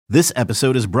This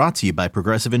episode is brought to you by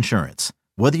Progressive Insurance.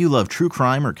 Whether you love true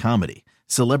crime or comedy,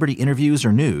 celebrity interviews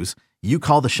or news, you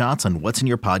call the shots on what's in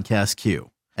your podcast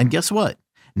queue. And guess what?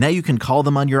 Now you can call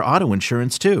them on your auto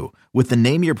insurance too with the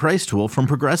Name Your Price tool from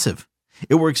Progressive.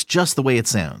 It works just the way it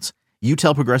sounds. You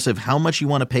tell Progressive how much you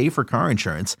want to pay for car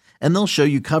insurance, and they'll show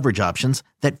you coverage options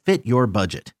that fit your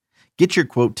budget. Get your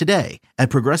quote today at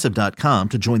Progressive.com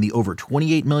to join the over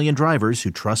 28 million drivers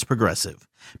who trust Progressive.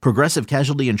 Progressive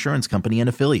Casualty Insurance Company and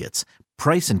Affiliates.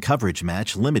 Price and coverage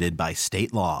match limited by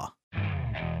state law.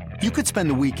 You could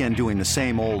spend the weekend doing the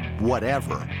same old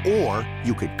whatever, or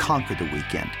you could conquer the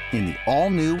weekend in the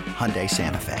all-new Hyundai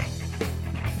Santa Fe.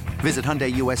 Visit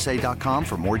HyundaiUSA.com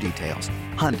for more details.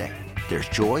 Hyundai, there's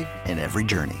joy in every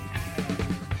journey.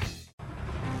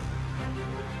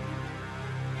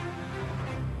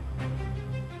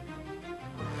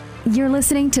 You're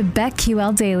listening to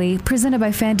BetQL Daily, presented by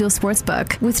FanDuel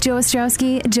Sportsbook, with Joe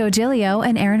Ostrowski, Joe Giglio,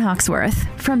 and Aaron Hawksworth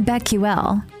from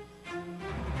BetQL.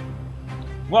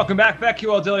 Welcome back.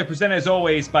 BetQL Daily, presented as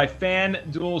always by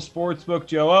FanDuel Sportsbook.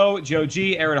 Joe O, Joe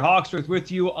G, Aaron Hawksworth with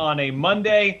you on a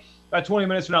Monday. About 20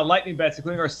 minutes from now, lightning bets,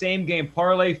 including our same-game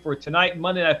parlay for tonight,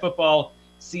 Monday Night Football,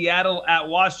 Seattle at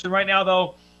Washington. Right now,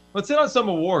 though, let's hit on some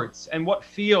awards and what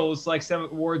feels like some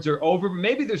awards are over. But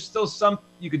maybe there's still some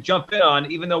you could jump in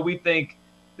on, even though we think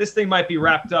this thing might be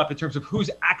wrapped up in terms of who's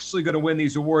actually going to win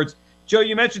these awards. Joe,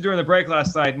 you mentioned during the break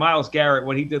last night, Myles Garrett,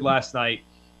 what he did last night.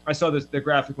 I saw the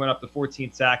graphic went up to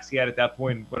 14 sacks he had at that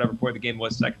point, whatever point the game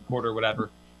was, second quarter or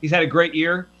whatever. He's had a great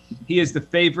year. He is the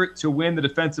favorite to win the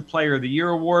Defensive Player of the Year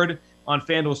award on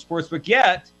FanDuel Sportsbook,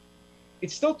 yet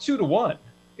it's still 2-1.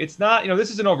 It's not, this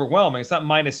isn't overwhelming. It's not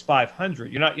minus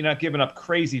 500. You're not giving up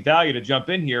crazy value to jump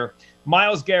in here.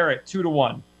 Myles Garrett,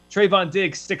 2-1. Trayvon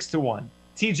Diggs, 6-1.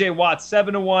 TJ Watt,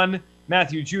 7-1.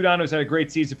 Matthew Judon, who's had a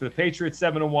great season for the Patriots,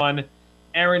 7-1.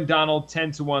 Aaron Donald,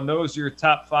 10-1. Those are your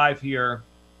top five here.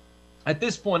 At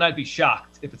this point, I'd be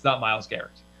shocked if it's not Myles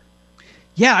Garrett.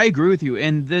 Yeah, I agree with you.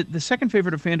 And the second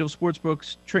favorite of FanDuel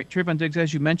Sportsbooks, Trayvon Diggs,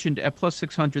 as you mentioned, at plus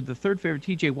 600. The third favorite,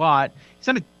 TJ Watt. He's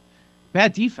on a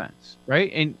bad defense,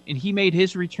 right? And he made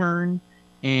his return,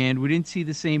 and we didn't see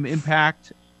the same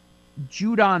impact.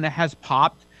 Judon has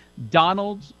popped.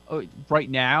 Donald, right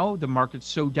now, the market's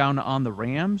so down on the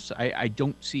Rams. I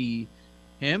don't see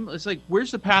him. It's like,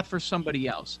 where's the path for somebody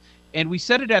else? And we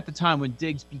said it at the time when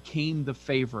Diggs became the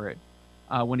favorite,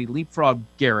 when he leapfrogged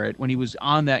Garrett, when he was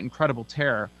on that incredible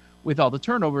tear with all the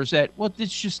turnovers, that, well,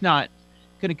 it's just not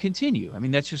going to continue. I mean,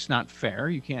 that's just not fair.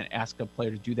 You can't ask a player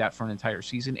to do that for an entire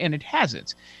season, and it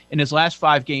hasn't. In his last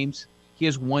 5 games, he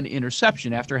has 1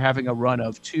 interception after having a run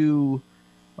of 2.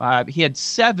 He had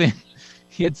 7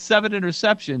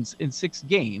 interceptions in 6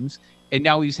 games, and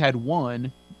now he's had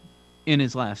 1 in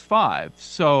his last 5.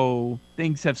 So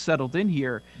things have settled in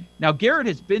here. Now, Garrett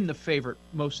has been the favorite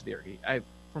most of the year.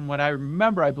 From what I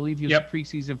remember, I believe he was a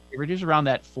preseason favorite. He was around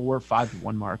that 4 or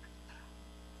 5-1 mark.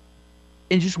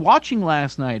 And just watching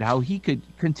last night how he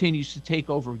continues to take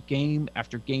over game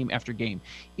after game after game,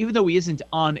 even though he isn't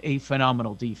on a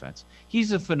phenomenal defense.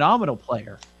 He's a phenomenal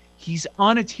player. He's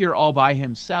on a tier all by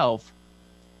himself.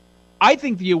 I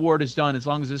think the award is done as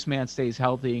long as this man stays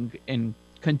healthy and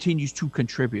continues to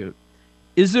contribute.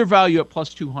 Is there value at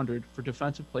plus 200 for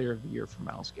Defensive Player of the Year for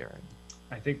Myles Garrett?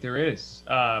 I think there is.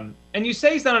 And you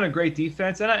say he's not on a great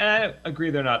defense, and I agree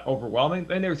they're not overwhelming.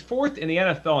 And they're 4th in the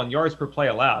NFL in yards per play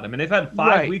allowed. I mean, they've had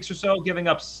 5 weeks or so giving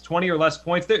up 20 or less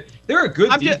points. They're a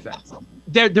good defense.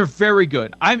 They're very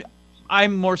good.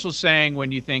 I'm more so saying,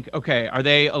 when you think, okay, are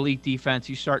they elite defense?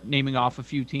 You start naming off a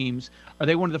few teams. Are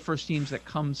they one of the first teams that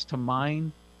comes to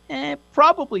mind?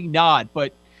 Probably not,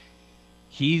 but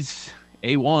he's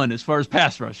A1 as far as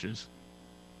pass rushes.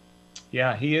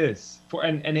 Yeah, he is.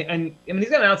 And I mean, he's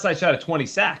got an outside shot at 20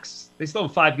 sacks. They still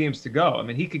have 5 games to go. I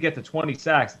mean, he could get to 20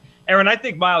 sacks. Aaron, I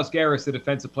think Myles Garrett's the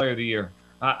Defensive Player of the Year.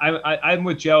 I'm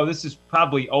with Joe. This is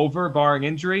probably over, barring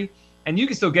injury. And you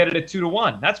can still get it at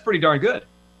 2-1. That's pretty darn good.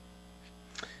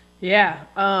 Yeah,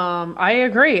 I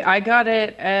agree. I got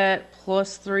it at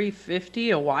plus 350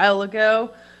 a while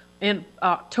ago, in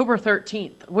October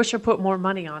 13th. Wish I put more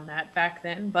money on that back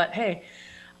then, but hey,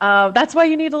 that's why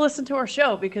you need to listen to our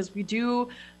show, because we do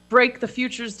break the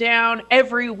futures down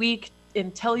every week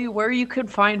and tell you where you could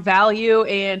find value.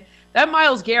 And that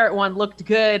Myles Garrett one looked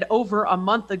good over a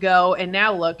month ago, and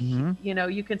now look,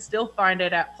 you can still find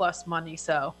it at plus money.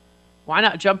 So why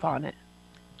not jump on it?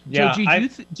 Yeah, Joe,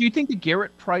 do you think the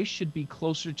Garrett price should be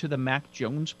closer to the Mac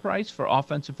Jones price for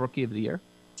Offensive Rookie of the Year?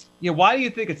 Yeah, why do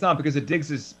you think it's not? Because the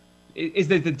Diggs is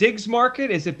it the Diggs market?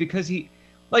 Is it because here's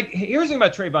the thing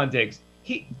about Trayvon Diggs.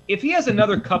 If he has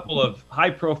another couple of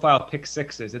high-profile pick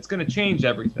sixes, it's going to change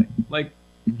everything. Like,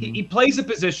 He plays a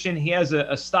position. He has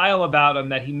a style about him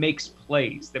that he makes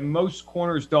plays that most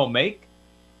corners don't make.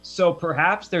 So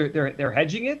perhaps they're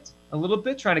hedging it a little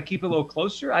bit, trying to keep it a little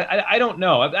closer. I don't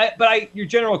know. But your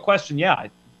general question, yeah,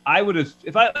 I would have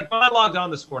when I logged on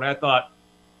this morning, I thought,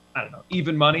 I don't know,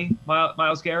 even money,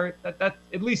 Myles Garrett. That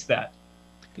at least that.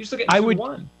 You just look at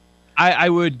 2-1. I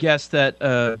would guess that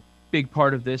a big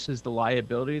part of this is the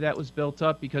liability that was built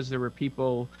up because there were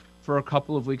people for a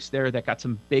couple of weeks there that got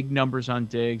some big numbers on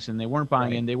Diggs and they weren't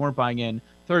buying in. They weren't buying in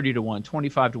 30-1,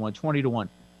 25-1, 20-1.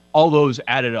 All those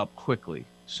added up quickly.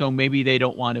 So maybe they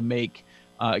don't want to make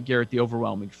Garrett the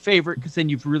overwhelming favorite because then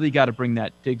you've really got to bring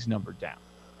that Diggs number down.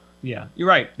 Yeah, you're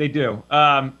right. They do.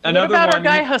 What about our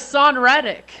guy Hassan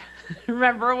Reddick?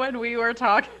 Remember when we were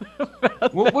talking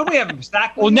about what do we have?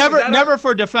 Stack? Well, never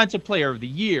for Defensive Player of the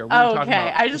Year.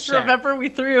 Okay, I just remember we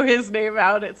threw his name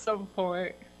out at some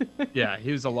point. Yeah,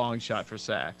 he was a long shot for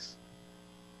sacks.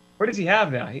 Where does he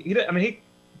have now?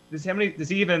 Is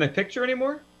he even in the picture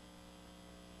anymore?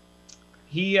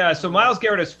 So Myles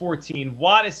Garrett is 14.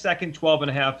 Watt is second,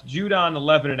 12.5. Judon,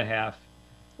 11.5.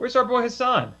 Where's our boy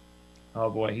Hassan? Oh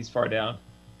boy, he's far down.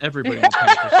 Everybody in the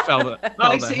Panthers fell the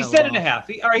he's 10.5.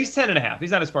 He's 10.5.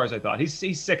 He's not as far as I thought. He's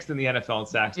sixth in the NFL in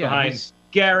sacks behind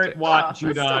Garrett, Watt,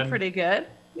 Judon. That's still pretty good.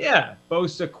 Yeah,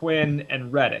 Bosa, Quinn,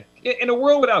 and Reddick. In a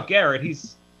world without Garrett,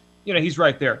 he's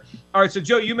right there. All right, so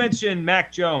Joe, you mentioned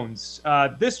Mac Jones.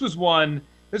 This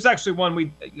is actually one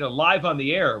we, live on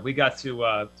the air. We got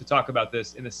to talk about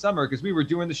this in the summer because we were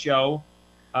doing the show,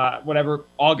 whatever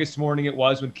August morning it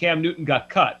was when Cam Newton got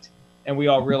cut, and we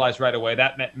all realized right away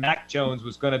that meant Mac Jones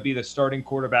was going to be the starting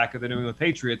quarterback of the New England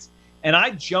Patriots. And I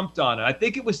jumped on it. I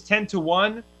think it was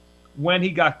 10-1 when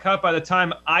he got cut. By the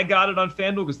time I got it on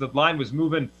FanDuel, because the line was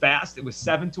moving fast, it was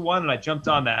 7-1, and I jumped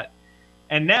on that.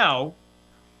 And now,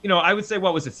 I would say,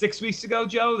 what was it, 6 weeks ago,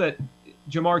 Joe, that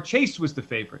Jamar Chase was the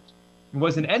favorite. It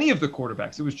wasn't any of the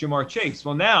quarterbacks. It was Jamar Chase.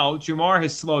 Well, now Jamar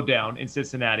has slowed down in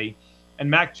Cincinnati, and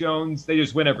Mac Jones, they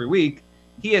just win every week.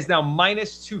 He is now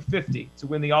minus 250 to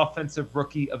win the Offensive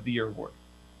Rookie of the Year award.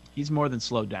 He's more than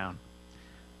slowed down.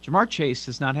 Jamar Chase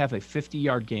does not have a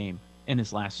 50-yard game in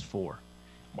his last 4.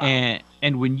 Wow.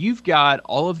 And when you've got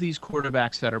all of these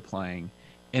quarterbacks that are playing,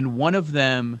 and one of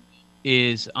them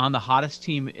is on the hottest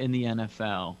team in the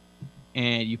NFL,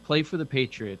 and you play for the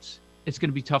Patriots, it's going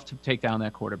to be tough to take down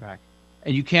that quarterback.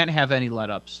 And you can't have any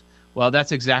let-ups. Well,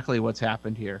 that's exactly what's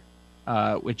happened here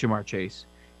with Jamar Chase.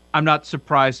 I'm not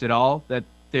surprised at all that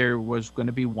there was going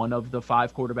to be one of the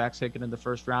 5 quarterbacks taken in the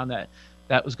first round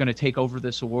that was going to take over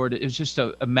this award. It was just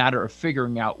a matter of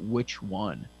figuring out which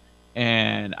one.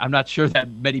 And I'm not sure that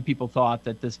many people thought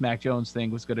that this Mac Jones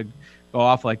thing was going to go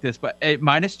off like this. But at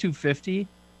minus 250,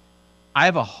 I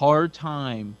have a hard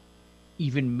time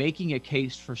even making a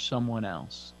case for someone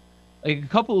else. Like a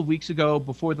couple of weeks ago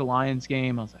before the Lions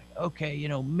game, I was like, okay,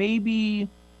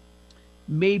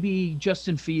 maybe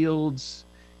Justin Fields,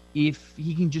 if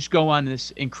he can just go on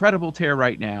this incredible tear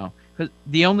right now, because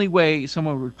the only way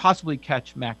someone would possibly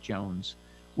catch Mac Jones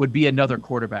would be another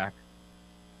quarterback.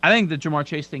 I think the Jamar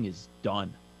Chase thing is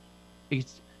done.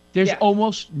 There's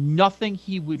almost nothing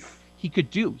he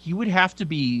could do. He would have to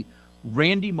be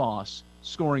Randy Moss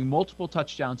scoring multiple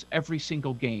touchdowns every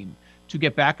single game to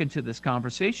get back into this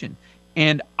conversation.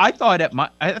 And I thought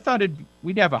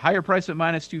we'd have a higher price at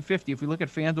minus 250. If we look at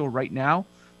FanDuel right now,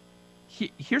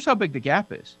 here's how big the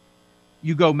gap is.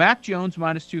 You go Mac Jones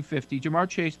minus 250, Jamar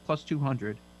Chase plus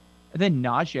 200, and then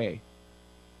Najee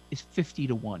is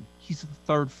 50-1. He's the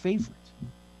third favorite.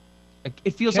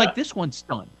 It feels like this one's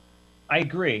done. I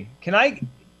agree.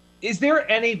 Is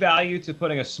there any value to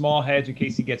putting a small hedge in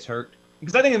case he gets hurt?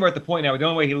 Because I think we're at the point now where the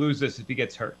only way he loses is if he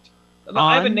gets hurt.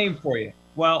 I have a name for you.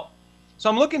 Well,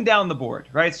 so I'm looking down the board,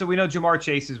 right? So we know Jamar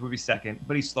Chase would be second,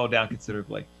 but he's slowed down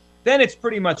considerably. Then it's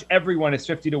pretty much everyone is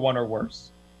 50-1 or worse.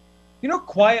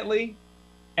 Quietly,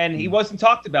 and he wasn't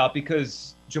talked about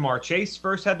because Jamar Chase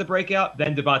first had the breakout,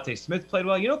 then Devontae Smith played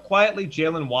well. Quietly,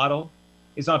 Jalen Waddle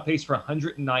is on pace for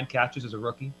 109 catches as a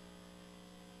rookie.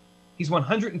 He's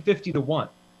 150-1.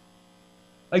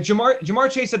 Like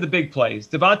Jamar Chase had the big plays.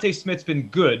 Devontae Smith's been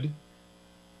good,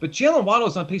 but Jalen Waddle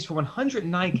is on pace for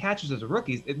 109 catches as a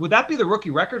rookie. Would that be the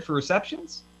rookie record for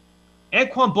receptions?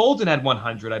 Anquan Bolden had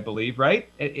 100, I believe, right?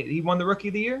 He won the Rookie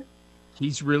of the Year?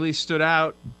 He's really stood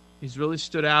out.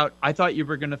 I thought you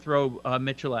were going to throw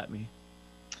Mitchell at me.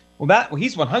 Well,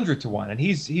 he's 100-1, and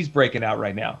he's breaking out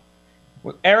right now.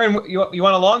 Aaron, you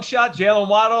want a long shot? Jalen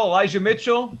Waddle, Elijah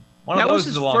Mitchell? That was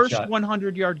his first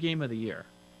 100-yard game of the year.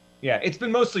 Yeah, it's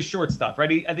been mostly short stuff,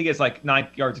 right? I think he has like 9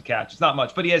 yards a catch. It's not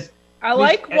much, but he has. I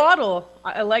like Waddle.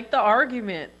 I like the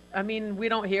argument. I mean, we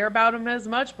don't hear about him as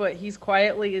much, but he's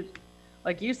quietly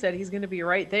like you said, he's going to be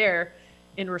right there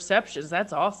in receptions.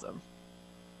 That's awesome.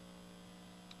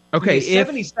 Okay,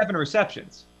 77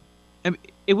 receptions.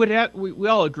 It would have, we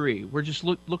all agree. We're just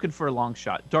looking for a long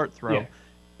shot, dart throw. Yeah.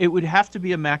 It would have to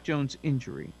be a Mac Jones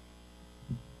injury.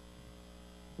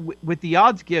 With the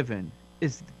odds given,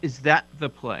 is that the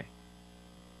play?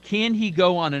 Can he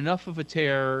go on enough of a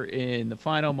tear in the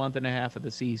final month and a half of the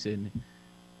season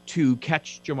to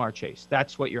catch Jamar Chase?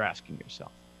 That's what you're asking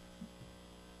yourself.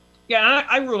 Yeah,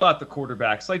 I rule out the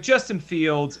quarterbacks like Justin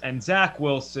Fields and Zach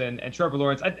Wilson and Trevor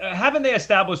Lawrence. Haven't they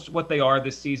established what they are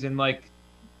this season? Like,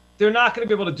 they're not going to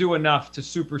be able to do enough to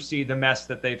supersede the mess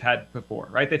that they've had before,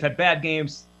 right? They've had bad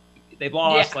games. They've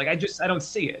lost. Yeah. Like, I don't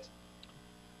see it.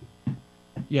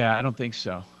 Yeah, I don't think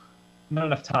so. Not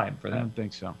enough time for I that. don't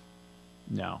think so.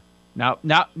 No.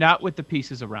 Not with the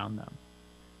pieces around them.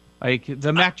 Like,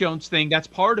 the Mac Jones thing, that's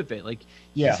part of it. Like,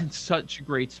 Yeah. he's in such a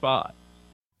great spot.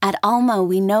 At Alma,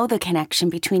 we know the connection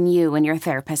between you and your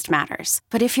therapist matters.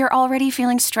 But if you're already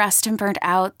feeling stressed and burnt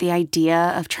out, the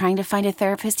idea of trying to find a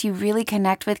therapist you really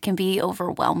connect with can be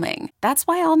overwhelming. That's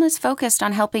why Alma's focused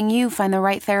on helping you find the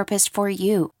right therapist for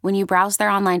you. When you browse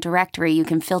their online directory, you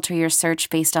can filter your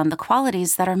search based on the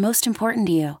qualities that are most important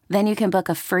to you. Then you can book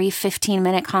a free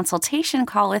 15-minute consultation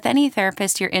call with any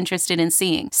therapist you're interested in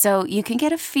seeing, so you can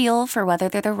get a feel for whether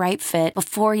they're the right fit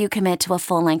before you commit to a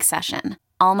full-length session.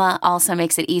 Alma also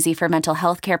makes it easy for mental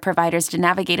health care providers to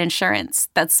navigate insurance.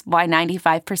 That's why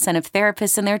 95% of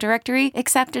therapists in their directory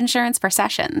accept insurance for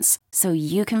sessions. So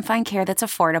you can find care that's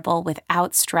affordable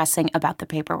without stressing about the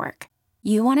paperwork.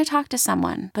 You want to talk to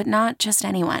someone, but not just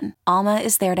anyone. Alma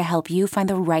is there to help you find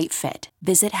the right fit.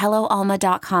 Visit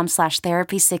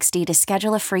helloalma.com/therapy60 to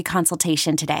schedule a free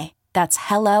consultation today. That's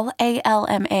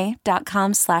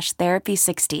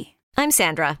helloalma.com/therapy60. I'm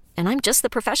Sandra, and I'm just the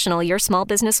professional your small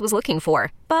business was looking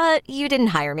for. But you didn't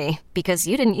hire me because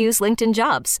you didn't use LinkedIn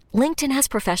Jobs. LinkedIn has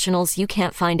professionals you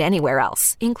can't find anywhere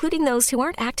else, including those who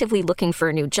aren't actively looking for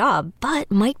a new job,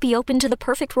 but might be open to the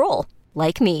perfect role,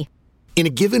 like me. In a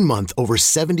given month, over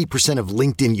 70% of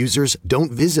LinkedIn users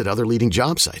don't visit other leading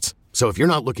job sites. So if you're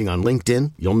not looking on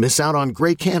LinkedIn, you'll miss out on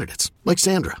great candidates like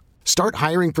Sandra. Start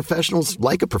hiring professionals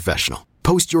like a professional.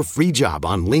 Post your free job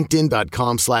on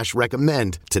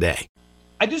linkedin.com/recommend today.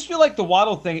 I just feel like the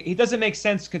Waddle thing, he doesn't make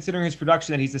sense considering his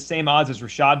production that he's the same odds as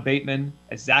Rashad Bateman,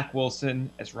 as Zach Wilson,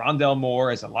 as Rondell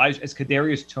Moore, as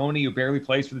Kadarius Toney, who barely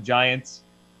plays for the Giants.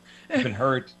 He's been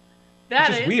hurt. That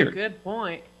Which is is weird. a good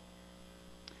point.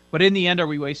 But in the end, are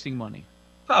we wasting money?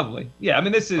 Probably. Yeah, I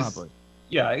mean, this is... Probably.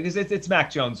 Yeah, because it's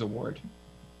Mac Jones' award.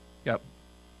 Yep.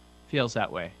 Feels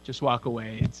that way. Just walk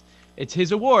away. It's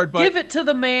his award, but... Give it to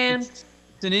the man. It's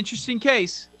an interesting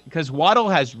case because Waddle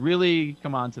has really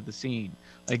come onto the scene.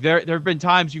 Like there have been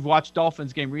times you've watched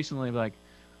Dolphins game recently, like,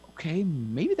 okay,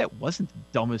 maybe that wasn't the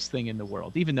dumbest thing in the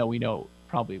world, even though we know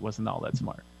probably wasn't all that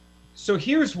smart. So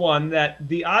here's one that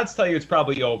the odds tell you it's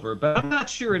probably over, but I'm not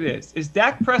sure it is. Is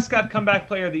Dak Prescott comeback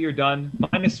player of the year done?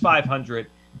 -500.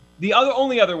 The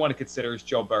only other one to consider is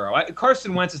Joe Burrow.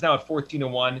 Carson Wentz is now at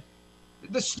 14-1.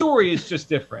 The story is just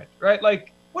different, right?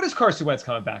 Like, what is Carson Wentz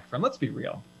coming back from? Let's be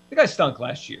real. The guy stunk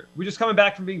last year. We're just coming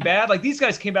back from being bad. Like, these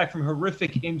guys came back from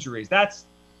horrific injuries.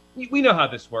 We know how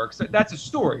this works. That's a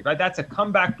story, right? That's a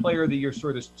comeback player of the year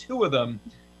story. There's two of them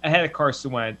ahead of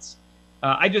Carson Wentz.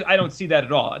 I don't see that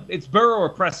at all. It's Burrow or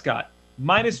Prescott.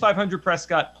 -500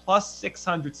 Prescott,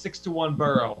 +600, 6-1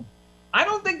 Burrow. I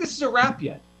don't think this is a wrap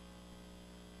yet.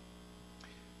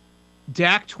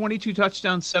 Dak, 22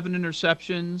 touchdowns, 7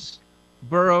 interceptions.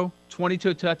 Burrow,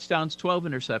 22 touchdowns, 12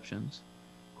 interceptions.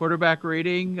 Quarterback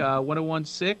rating,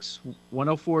 101.6,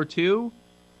 104.2.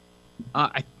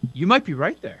 You might be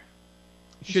right there.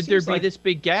 Should there be this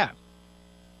big gap?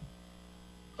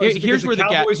 Here's where the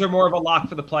Cowboys are more of a lock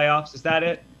for the playoffs. Is that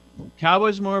it?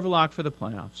 Cowboys more of a lock for the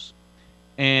playoffs.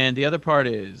 And the other part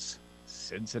is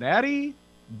Cincinnati,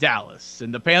 Dallas,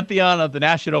 and the pantheon of the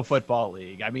National Football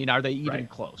League. I mean, are they even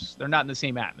close? They're not in the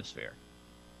same atmosphere.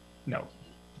 No.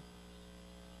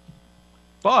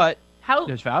 But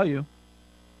there's value.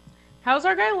 How's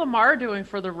our guy Lamar doing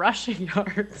for the rushing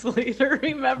yards leader?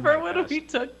 Remember when we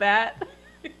took that?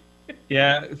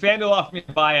 Yeah, FanDuel offered me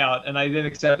a buyout, and I didn't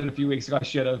accept it a few weeks ago. I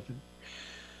should have.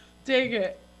 Dang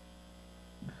it.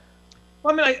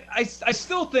 Well, I mean, I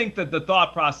still think that the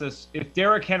thought process, if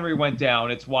Derrick Henry went down,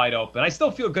 it's wide open. I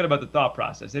still feel good about the thought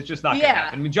process. It's just not going to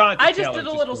happen. I mean, Jonathan I just Taylor did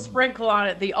a little sprinkle on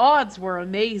it. The odds were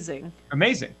amazing.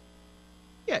 Amazing.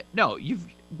 Yeah, no,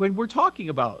 when we're talking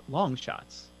about long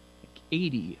shots, like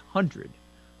 80, 100,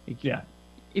 yeah.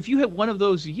 If you hit one of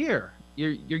those a year,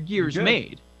 your year's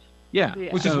made. Yeah.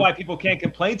 Which is why people can't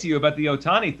complain to you about the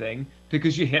Ohtani thing,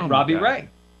 because you hit Robbie Ray.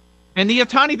 And the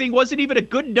Ohtani thing wasn't even a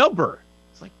good number.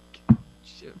 It's like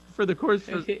for the course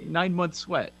of 9 months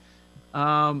sweat.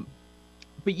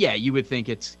 But yeah, you would think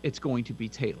it's going to be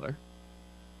Taylor.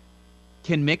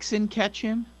 Can Mixon catch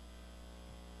him?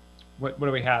 What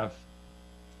do we have?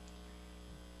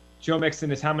 Joe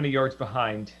Mixon is how many yards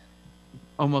behind?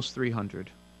 Almost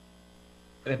 300.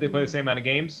 And if they play the same amount of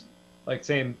games, like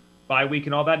same bye week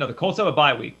and all that? No, the Colts have a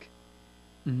bye week.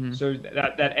 Mm-hmm. So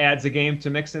that adds a game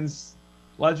to Mixon's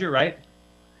ledger, right?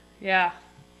 Yeah.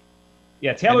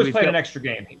 Yeah, Taylor's played an extra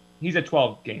game. He's at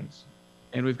 12 games.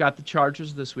 And we've got the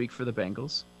Chargers this week for the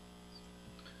Bengals.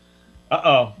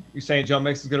 Uh-oh. You're saying Joe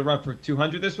Mixon's going to run for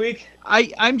 200 this week?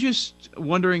 I'm just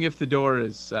wondering if the door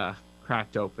is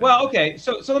cracked open. Well, okay.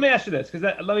 So let me ask you this,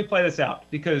 because let me play this out.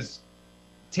 Because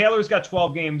Taylor's got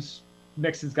 12 games,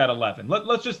 Mixon's got 11.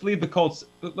 Let's just leave the Colts.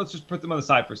 Let's just put them on the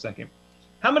side for a second.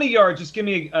 How many yards? Just give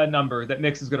me a number that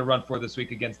Mixon's going to run for this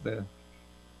week against the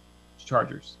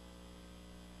Chargers.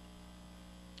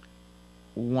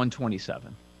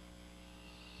 127.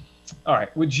 All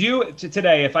right. Would you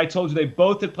today, if I told you they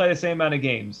both had played the same amount of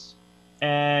games,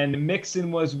 and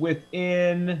Mixon was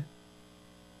within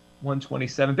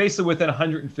 127, basically within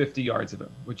 150 yards of him,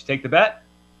 would you take the bet?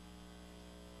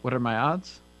 What are my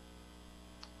odds?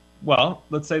 Well,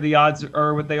 let's say the odds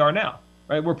are what they are now,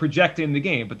 right? We're projecting the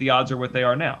game, but the odds are what they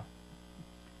are now.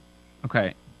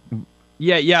 Okay.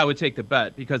 Yeah, I would take the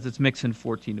bet because it's Mixon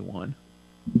 14-1.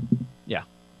 Yeah,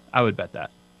 I would bet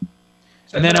that.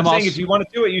 So and then I'm saying if you want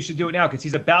to do it, you should do it now because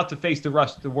he's about to face the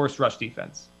worst rush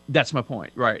defense. That's my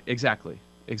point. Right. Exactly.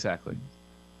 Those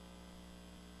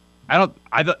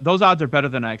odds are better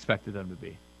than I expected them to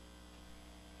be.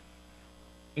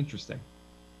 Interesting.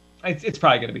 It's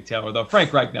probably going to be Taylor, though.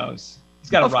 Frank Reich knows. He's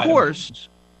got to ride him. Of course.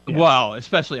 Yeah. Well,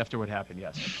 especially after what happened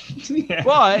yesterday.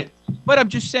 Yeah. But I'm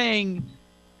just saying,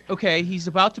 okay, he's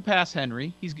about to pass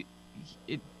Henry. He's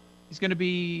going to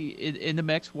be in the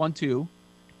mix, 1-2.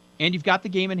 And you've got the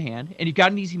game in hand, and you've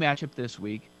got an easy matchup this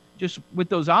week. Just with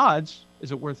those odds,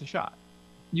 is it worth a shot?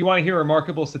 You want to hear a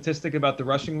remarkable statistic about the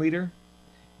rushing leader?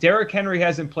 Derrick Henry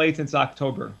hasn't played since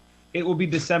October. It will be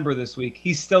December this week.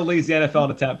 He still leads the NFL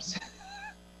in attempts.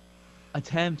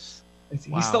 Attempts?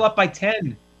 Wow. He's still up by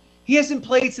 10. He hasn't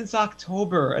played since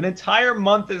October. An entire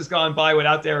month has gone by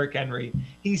without Derrick Henry.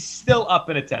 He's still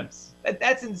up in attempts.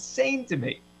 That's insane to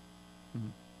me.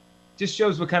 Just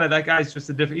shows what kind of that guy's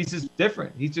just he's just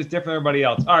different. He's just different than everybody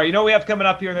else. All right, you know what we have coming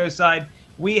up here on the other side?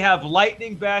 We have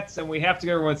lightning bets, and we have to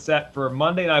get everyone set for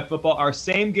Monday Night Football. Our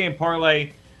same game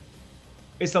parlay.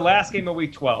 It's the last game of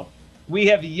Week 12. We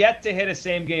have yet to hit a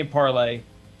same game parlay.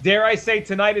 Dare I say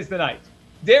tonight is the night.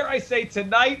 Dare I say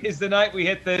tonight is the night we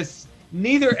hit this.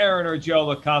 Neither Aaron or Joe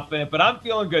look confident, but I'm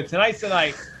feeling good. Tonight's the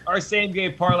night our same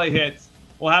game parlay hits.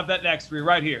 We'll have that next for you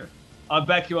right here on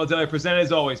BetQL Daily, presented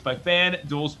as always by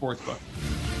FanDuel Sportsbook.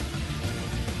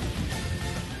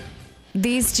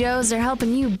 These Joes are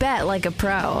helping you bet like a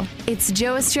pro. It's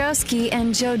Joe Ostrowski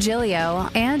and Joe Giglio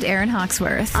and Aaron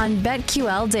Hawksworth on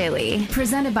BetQL Daily,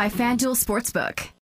 presented by FanDuel Sportsbook.